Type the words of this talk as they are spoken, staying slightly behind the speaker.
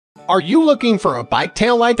Are you looking for a bike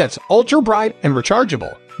taillight that's ultra bright and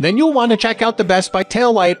rechargeable? Then you'll want to check out the Best Bike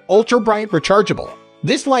Taillight Ultra Bright Rechargeable.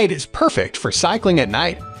 This light is perfect for cycling at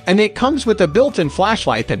night, and it comes with a built-in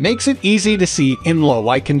flashlight that makes it easy to see in low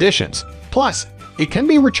light conditions. Plus, it can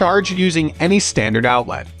be recharged using any standard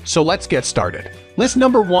outlet. So let's get started. List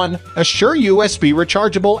number 1. Ascher USB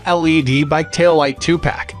Rechargeable LED Bike Taillight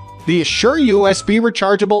 2-Pack. The Ascher USB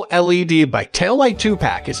Rechargeable LED Bike Taillight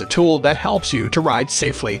 2-Pack is a tool that helps you to ride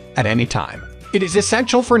safely at any time. It is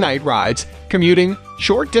essential for night rides, commuting,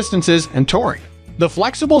 short distances, and touring. The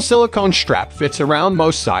flexible silicone strap fits around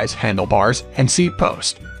most size handlebars and seat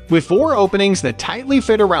post. With 4 openings that tightly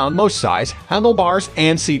fit around most size handlebars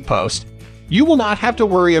and seat post, you will not have to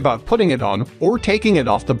worry about putting it on or taking it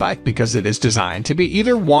off the bike because it is designed to be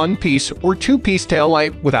either one-piece or two-piece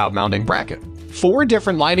taillight without mounting bracket. 4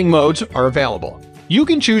 different lighting modes are available. You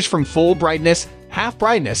can choose from full brightness, half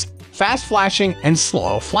brightness, fast flashing, and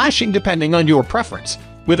slow flashing depending on your preference.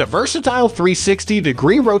 With a versatile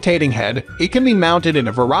 360-degree rotating head, it can be mounted in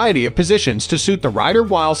a variety of positions to suit the rider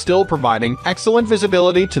while still providing excellent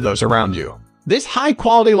visibility to those around you. This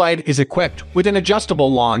high-quality light is equipped with an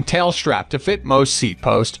adjustable long tail strap to fit most seat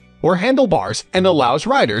posts or handlebars and allows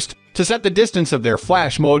riders to set the distance of their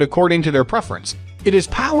flash mode according to their preference. It is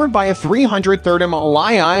powered by a 330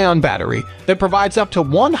 mAh battery that provides up to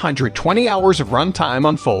 120 hours of runtime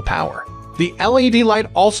on full power. The LED light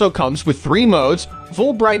also comes with 3 modes: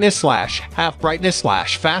 full brightness / half brightness /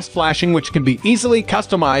 fast flashing, which can be easily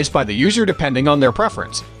customized by the user depending on their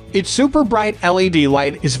preference. Its super bright LED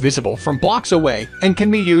light is visible from blocks away and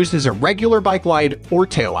can be used as a regular bike light or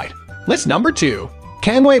taillight. List number 2.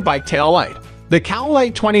 CANWAY Bike Taillight. The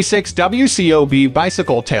Taillight-26 WCOB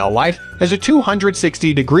bicycle taillight has a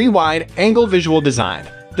 260-degree wide-angle visual design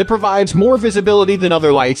that provides more visibility than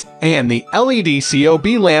other lights, and the LED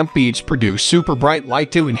COB lamp beads produce super bright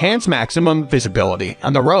light to enhance maximum visibility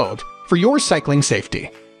on the road for your cycling safety.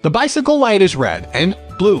 The bicycle light is red and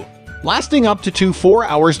blue, lasting up to 4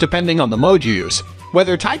 hours depending on the mode you use.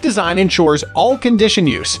 Weather-tight design ensures all-condition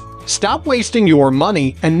use. Stop wasting your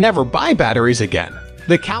money and never buy batteries again.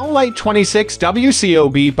 The Taillight-26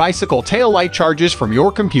 WCOB bicycle taillight charges from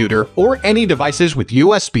your computer or any devices with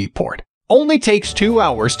USB port. Only takes 2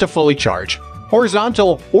 hours to fully charge.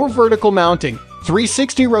 Horizontal or vertical mounting,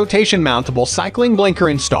 360 rotation mountable cycling blinker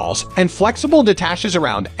installs, and flexible detaches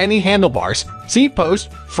around any handlebars, seat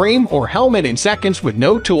post, frame, or helmet in seconds with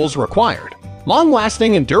no tools required.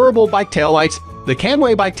 Long-lasting and durable bike taillights. The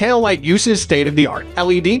CANWAY Bike Taillight uses state-of-the-art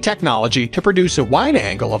LED technology to produce a wide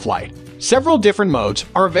angle of light. Several different modes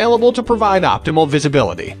are available to provide optimal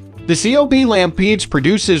visibility. The COB lamp beads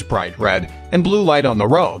produces bright red and blue light on the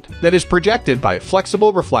road that is projected by a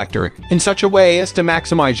flexible reflector in such a way as to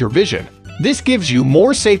maximize your vision. This gives you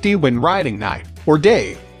more safety when riding night or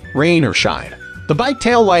day, rain or shine. The bike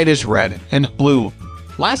tail light is red and blue,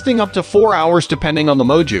 lasting up to 4 hours depending on the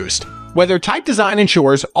mode used. Weather-tight design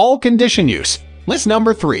ensures all-condition use. List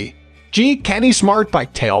number 3. Keni Smart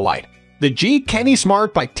Bike Taillight. The Keni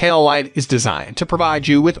Smart Bike Taillight is designed to provide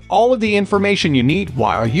you with all of the information you need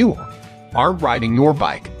while you are riding your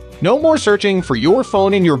bike. No more searching for your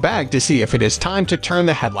phone in your bag to see if it is time to turn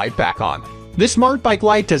the headlight back on. This smart bike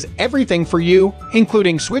light does everything for you,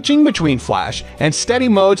 including switching between flash and steady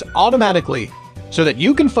modes automatically, so that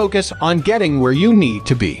you can focus on getting where you need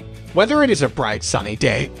to be. Whether it is a bright sunny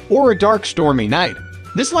day or a dark stormy night,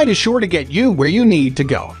 this light is sure to get you where you need to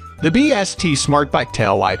go. The BST Smart Bike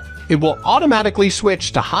Taillight, it will automatically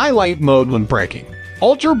switch to highlight mode when braking.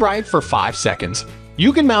 Ultra bright for 5 seconds.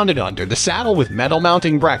 You can mount it under the saddle with metal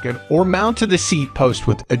mounting bracket or mount to the seat post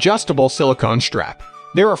with adjustable silicone strap.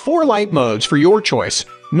 There are 4 light modes for your choice: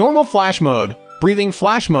 normal flash mode, breathing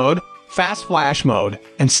flash mode, fast flash mode,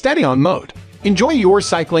 and steady on mode. Enjoy your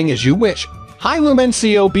cycling as you wish. High lumen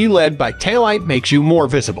COB LED bike taillight makes you more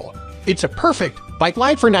visible. It's a perfect bike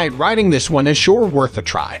light for night riding. This one is sure worth a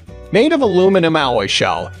try. Made of aluminum alloy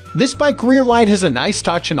shell, this bike rear light has a nice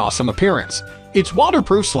touch and awesome appearance. It's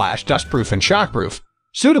waterproof / dustproof and shockproof,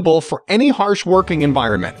 suitable for any harsh working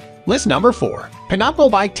environment. List number 4. Panapo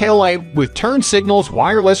Bike Taillight with Turn Signals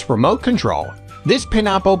Wireless Remote Control. This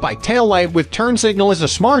Panapo Bike Taillight with turn signal is a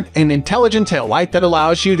smart and intelligent taillight that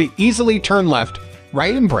allows you to easily turn left,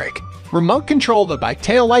 right, and brake. Remote control the bike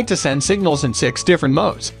taillight to send signals in 6 different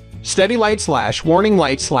modes: steady light / warning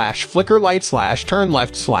light / flicker light / turn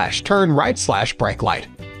left / turn right / brake light,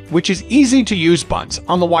 which is easy to use buttons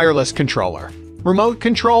on the wireless controller. Remote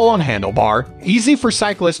control on handlebar, easy for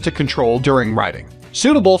cyclists to control during riding.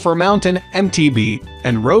 Suitable for mountain, MTB,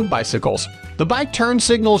 and road bicycles. The bike turn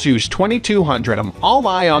signals use 2200 mAh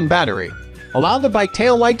all-ion battery. Allow the bike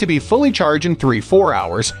tail light to be fully charged in 3-4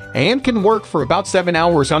 hours and can work for about 7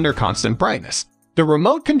 hours under constant brightness. The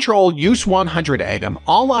remote control uses 100 ATM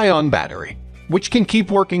all-ion battery, which can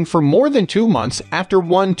keep working for more than 2 months after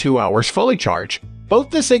 1-2 hours fully charged. Both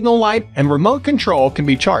the signal light and remote control can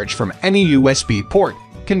be charged from any USB port,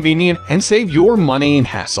 convenient and save your money and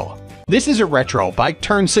hassle. This is a retro bike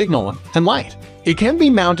turn signal and light. It can be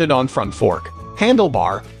mounted on front fork,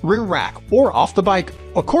 handlebar, rear rack, or off the bike,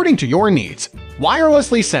 according to your needs.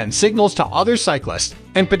 Wirelessly send signals to other cyclists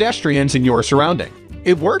and pedestrians in your surrounding.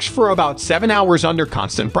 It works for about 7 hours under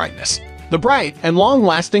constant brightness. The bright and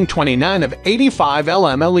long-lasting 29 of 85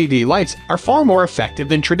 LM LED lights are far more effective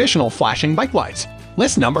than traditional flashing bike lights.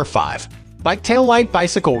 List number 5. Bike Tail Light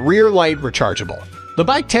Bicycle Rear Light Rechargeable. The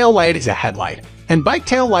bike tail light is a headlight and bike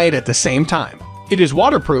tail light at the same time. It is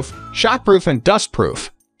waterproof, shockproof, and dustproof.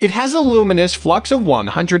 It has a luminous flux of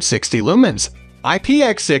 160 lumens.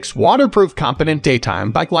 IPX6 waterproof competent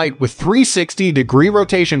daytime bike light with 360-degree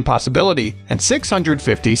rotation possibility and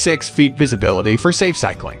 656 feet visibility for safe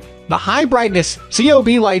cycling. The high brightness COB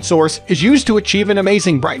light source is used to achieve an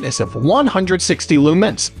amazing brightness of 160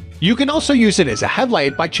 lumens. You can also use it as a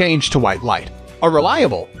headlight by change to white light, a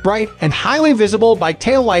reliable, bright, and highly visible bike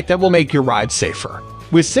tail light that will make your ride safer.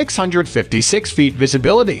 With 656 feet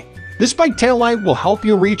visibility, this bike tail light will help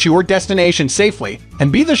you reach your destination safely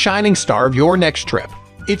and be the shining star of your next trip.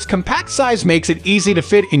 Its compact size makes it easy to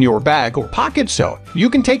fit in your bag or pocket so you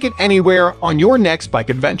can take it anywhere on your next bike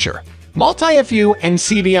adventure. Multi-FU and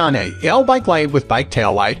CDNA bike light with bike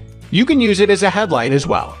tail light. You can use it as a headlight as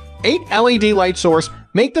well. 8 LED light source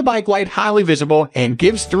make the bike light highly visible and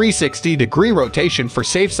gives 360-degree rotation for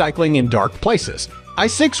safe cycling in dark places.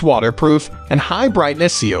 I6 waterproof and high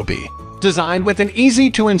brightness COB. Designed with an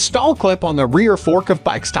easy-to-install clip on the rear fork of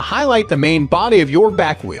bikes to highlight the main body of your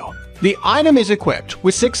back wheel. The item is equipped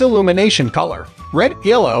with 6 illumination color: red,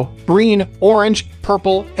 yellow, green, orange,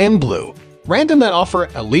 purple, and blue. Random that offer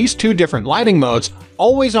at least 2 different lighting modes,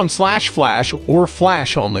 always on /flash or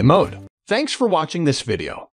flash-only mode. Thanks for watching this video.